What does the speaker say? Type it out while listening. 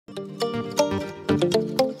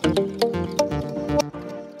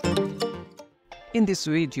In this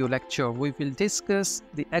video lecture, we will discuss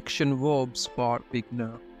the action verbs for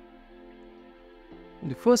beginner.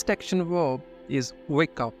 The first action verb is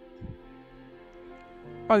wake up.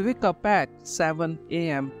 I wake up at 7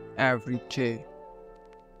 a.m. every day.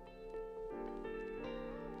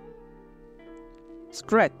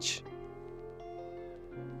 Stretch.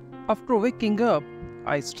 After waking up,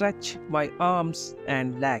 I stretch my arms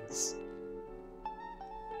and legs.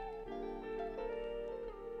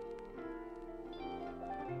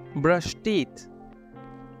 Brush teeth.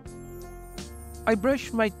 I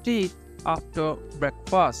brush my teeth after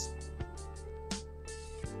breakfast.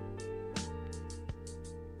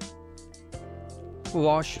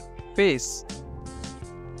 Wash face.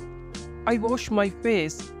 I wash my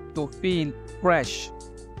face to feel fresh.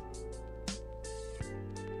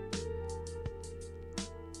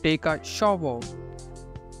 Take a shower.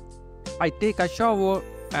 I take a shower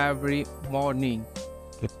every morning.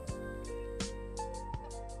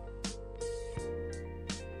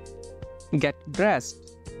 Get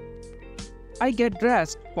dressed. I get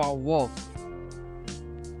dressed for work.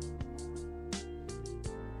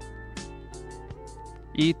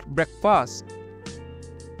 Eat breakfast.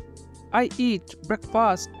 I eat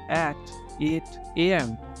breakfast at 8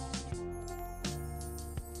 a.m.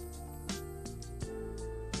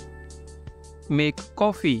 Make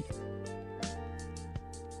coffee.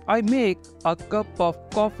 I make a cup of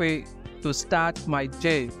coffee to start my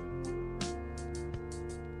day.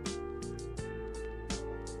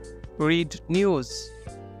 Read news.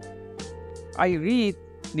 I read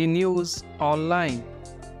the news online.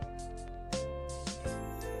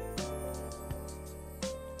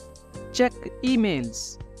 Check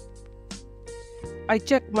emails. I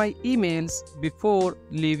check my emails before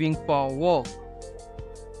leaving for work.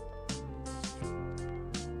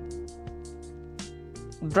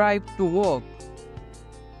 Drive to work.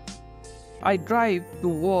 I drive to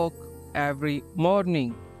work every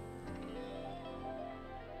morning.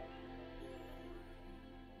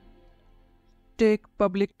 Take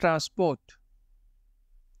public transport.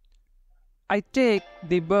 I take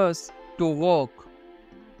the bus to work.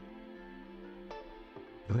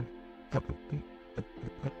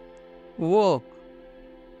 Work.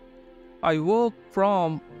 I work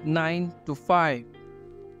from 9 to 5.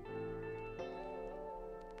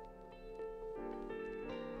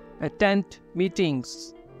 Attend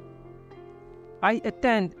meetings. I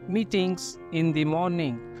attend meetings in the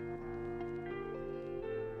morning.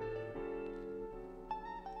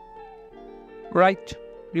 Write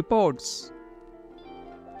reports.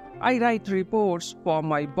 I write reports for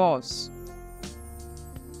my boss.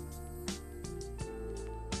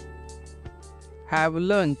 Have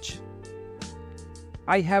lunch.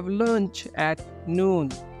 I have lunch at noon.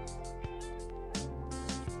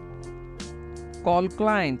 Call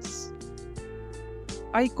clients.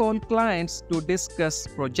 I call clients to discuss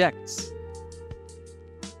projects.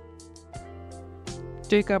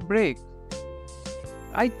 Take a break.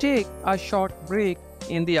 I take a short break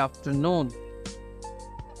in the afternoon.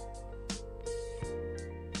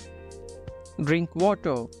 Drink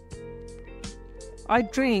water. I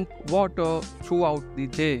drink water throughout the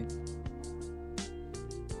day.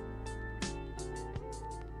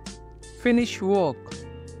 Finish work.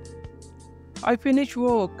 I finish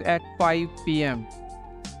work at 5 p.m.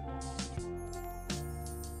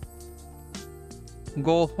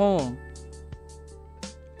 Go home.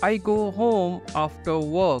 I go home after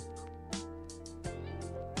work.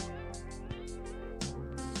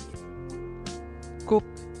 Cook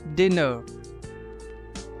dinner.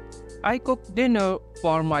 I cook dinner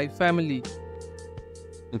for my family.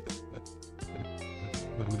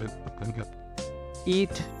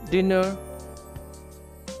 Eat dinner.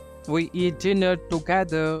 We eat dinner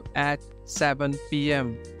together at 7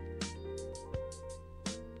 p.m.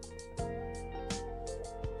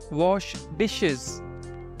 Wash dishes.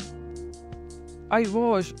 I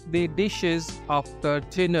wash the dishes after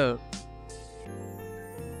dinner.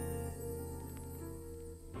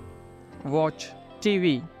 Watch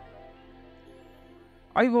TV.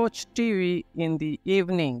 I watch TV in the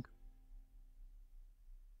evening.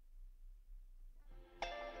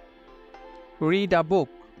 Read a book.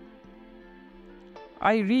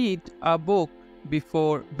 I read a book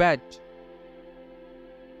before bed.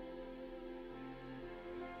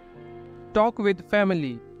 Talk with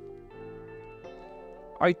family.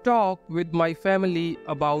 I talk with my family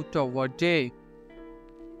about our day.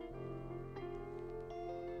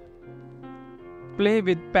 Play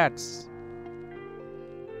with pets.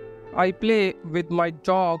 I play with my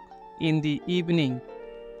dog in the evening.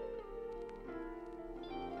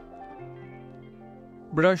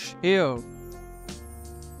 Brush hair.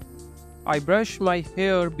 I brush my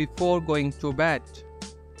hair before going to bed.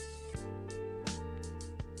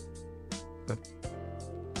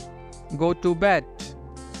 Go to bed.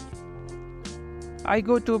 I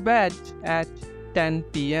go to bed at 10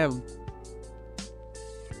 p.m.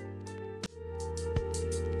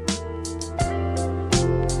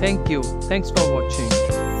 Thank you. Thanks for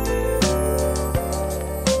watching.